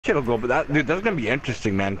Shit'll go, but dude, that's gonna be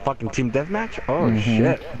interesting, man. Fucking team deathmatch? Oh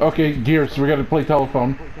shit. Okay, Gears, we gotta play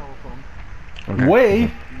telephone. Okay.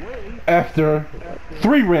 Way after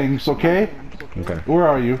 3 rings, okay? Okay. Where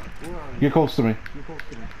are you? Get close to me.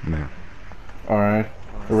 Yeah. Alright.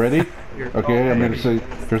 Ready? Okay, I'm gonna say,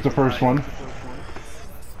 here's the first one.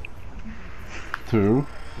 2.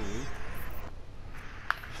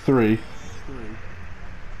 3.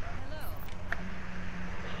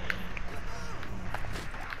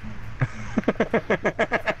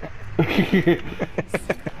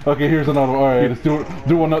 Okay, here's another one. Alright, let's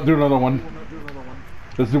do another one.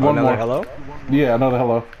 Let's do one another more. Hello? Yeah, another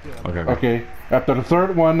hello. Okay. Okay. After the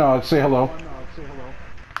third one, say hello.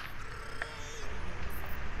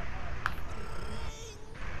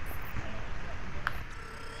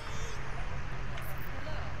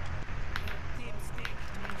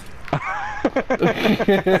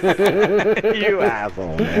 You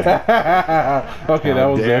asshole, man. Okay, that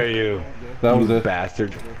was it. How dare you? That was it.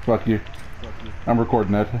 Bastard. Fuck you. I'm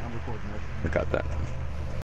recording that. I got that.